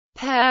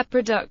Pair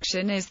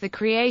production is the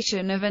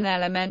creation of an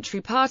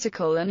elementary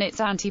particle and its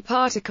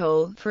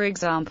antiparticle, for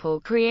example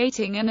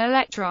creating an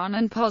electron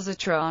and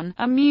positron,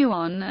 a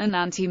muon and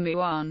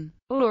antimuon,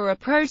 or a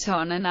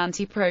proton and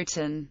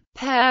antiproton.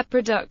 Pair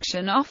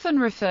production often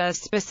refers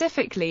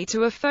specifically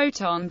to a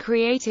photon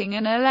creating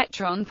an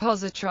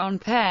electron-positron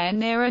pair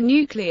near a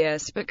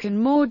nucleus, but can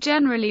more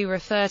generally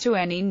refer to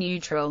any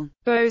neutral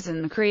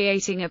boson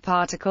creating a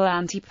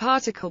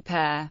particle-antiparticle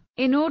pair.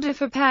 In order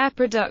for pair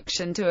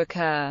production to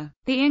occur,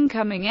 the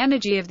incoming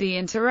energy of the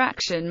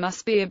interaction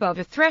must be above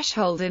a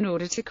threshold in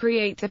order to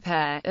create the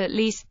pair, at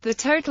least the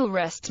total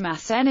rest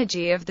mass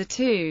energy of the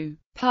two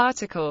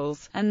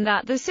particles, and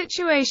that the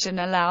situation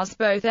allows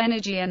both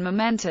energy and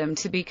momentum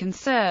to be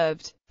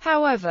conserved.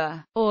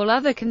 However, all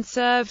other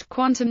conserved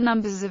quantum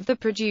numbers of the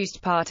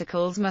produced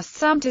particles must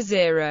sum to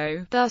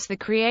zero, thus the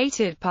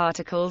created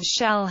particles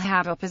shall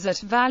have opposite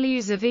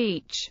values of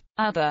each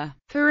other.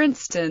 For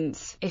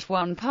instance, if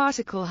one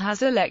particle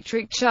has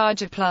electric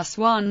charge of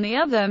 +1, the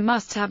other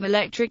must have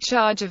electric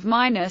charge of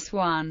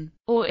 -1.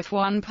 Or if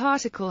one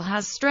particle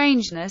has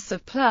strangeness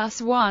of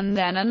 +1,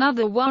 then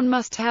another one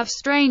must have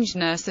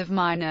strangeness of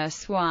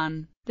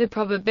 -1. The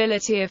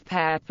probability of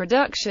pair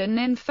production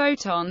in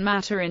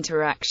photon-matter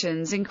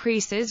interactions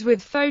increases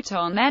with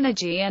photon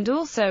energy and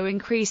also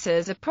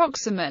increases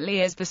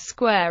approximately as the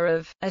square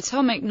of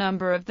atomic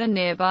number of the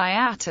nearby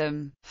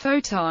atom,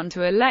 photon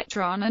to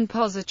electron and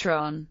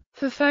positron.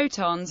 For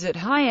photons at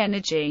high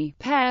energy,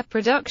 pair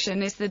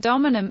production is the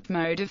dominant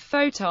mode of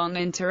photon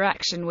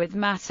interaction with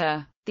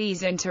matter.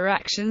 These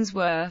interactions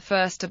were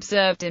first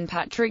observed in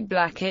Patrick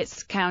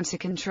Blackett's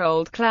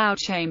counter-controlled cloud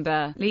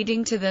chamber,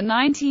 leading to the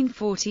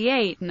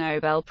 1948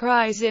 Nobel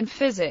Prize in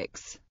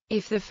Physics.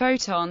 If the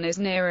photon is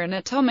near an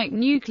atomic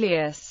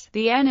nucleus,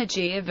 the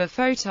energy of a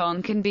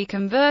photon can be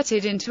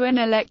converted into an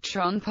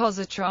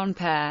electron-positron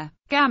pair.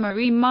 Gamma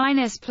E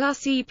minus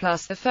plus E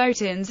plus. The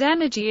photon's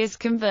energy is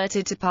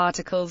converted to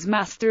particles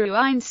mass through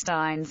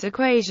Einstein's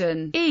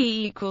equation,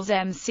 E equals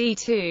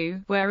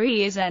mc2, where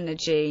E is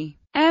energy,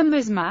 m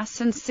is mass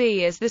and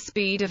c is the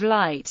speed of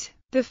light.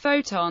 The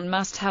photon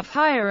must have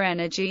higher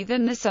energy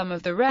than the sum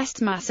of the rest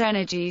mass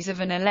energies of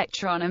an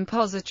electron and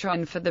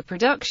positron for the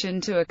production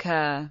to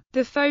occur.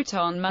 The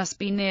photon must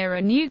be near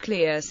a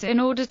nucleus in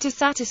order to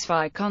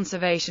satisfy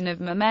conservation of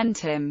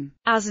momentum,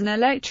 as an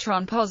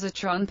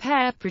electron-positron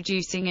pair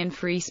producing in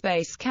free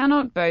space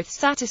cannot both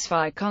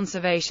satisfy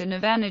conservation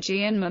of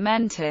energy and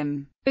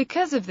momentum.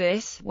 Because of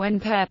this, when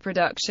pair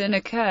production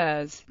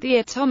occurs, the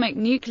atomic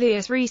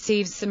nucleus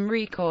receives some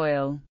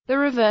recoil. The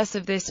reverse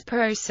of this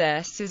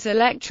process is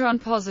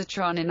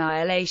electron-positron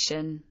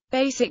annihilation.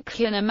 Basic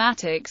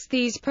kinematics.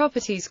 These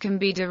properties can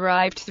be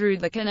derived through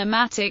the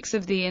kinematics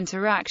of the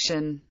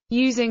interaction.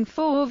 Using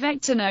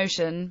four-vector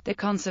notion, the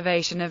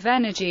conservation of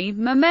energy,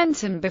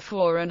 momentum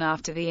before and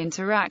after the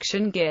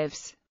interaction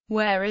gives,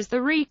 whereas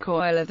the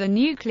recoil of the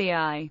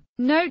nuclei.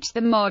 Note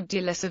the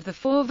modulus of the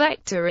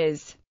four-vector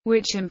is,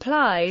 which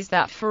implies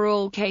that for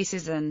all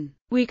cases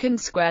we can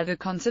square the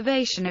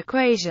conservation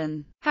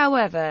equation.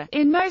 However,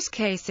 in most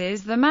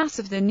cases the mass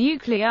of the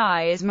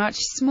nuclei is much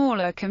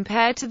smaller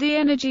compared to the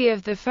energy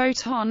of the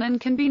photon and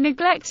can be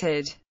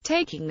neglected.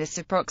 Taking this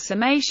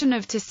approximation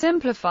to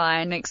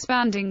simplify and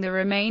expanding the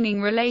remaining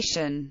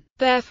relation.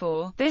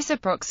 Therefore, this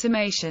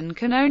approximation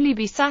can only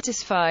be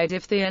satisfied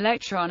if the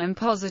electron and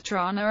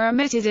positron are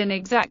emitted in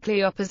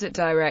exactly opposite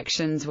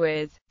directions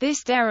with.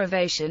 This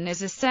derivation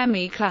is a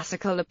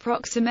semi-classical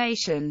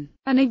approximation.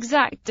 An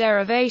exact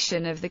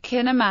derivation of the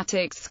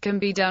kinematics can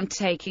be done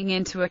taking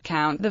into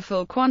account the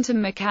full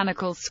quantum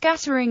mechanical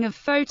scattering of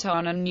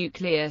photon and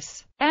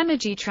nucleus.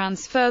 Energy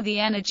transfer. The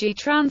energy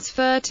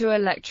transfer to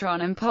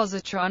electron and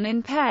positron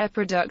in pair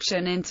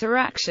production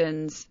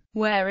interactions,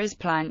 whereas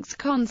Planck's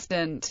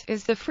constant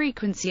is the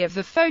frequency of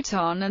the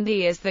photon and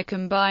E is the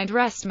combined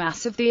rest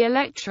mass of the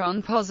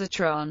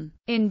electron-positron.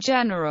 In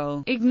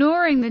general,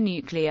 ignoring the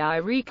nuclei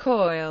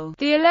recoil,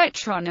 the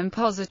electron and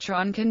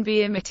positron can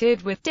be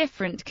emitted with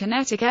different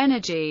kinetic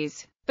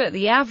energies, but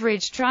the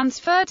average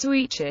transfer to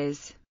each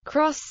is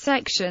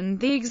cross-section.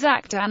 The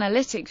exact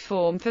analytic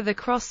form for the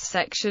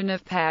cross-section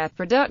of pair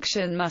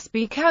production must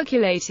be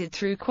calculated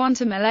through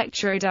quantum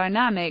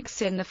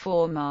electrodynamics in the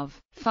form of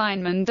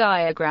Feynman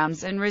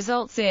diagrams and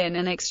results in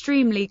an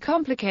extremely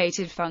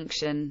complicated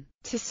function.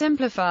 To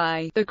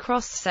simplify, the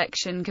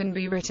cross-section can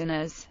be written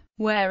as,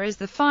 whereas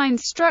the fine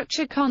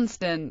structure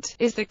constant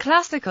is the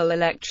classical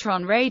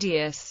electron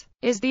radius,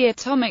 is the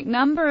atomic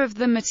number of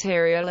the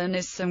material and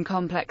is some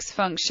complex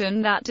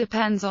function that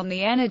depends on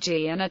the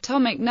energy and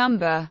atomic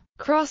number.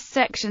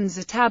 Cross-sections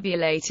are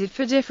tabulated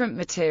for different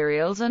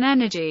materials and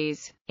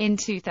energies. In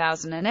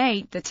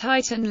 2008, the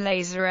Titan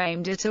laser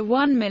aimed at a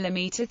 1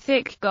 mm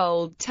thick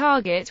gold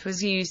target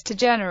was used to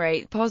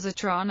generate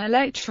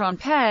positron-electron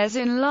pairs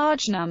in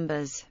large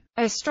numbers.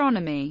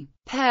 Astronomy.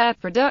 Pair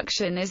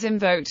production is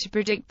invoked to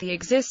predict the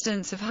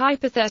existence of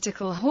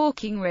hypothetical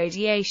Hawking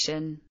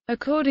radiation.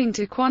 According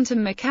to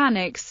quantum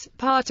mechanics,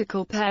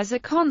 particle pairs are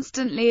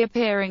constantly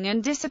appearing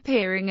and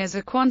disappearing as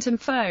a quantum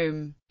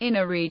foam in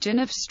a region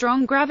of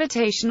strong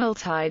gravitational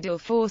tidal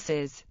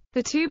forces.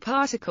 The two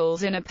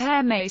particles in a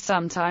pair may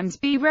sometimes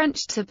be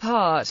wrenched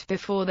apart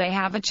before they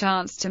have a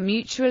chance to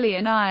mutually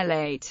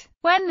annihilate.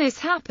 When this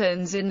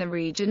happens in the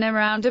region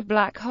around a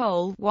black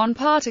hole, one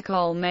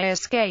particle may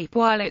escape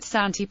while its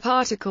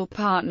antiparticle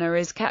partner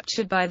is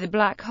captured by the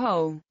black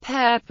hole.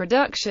 Pair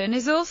production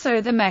is also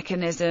the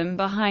mechanism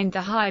behind the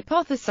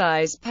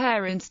hypothesized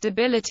pair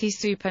instability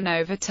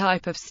supernova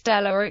type of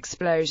stellar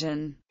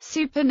explosion.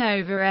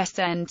 Supernova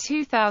SN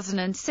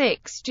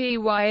 2006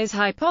 GY is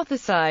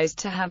hypothesized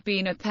to have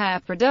been a pair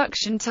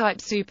production type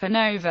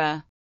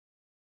supernova.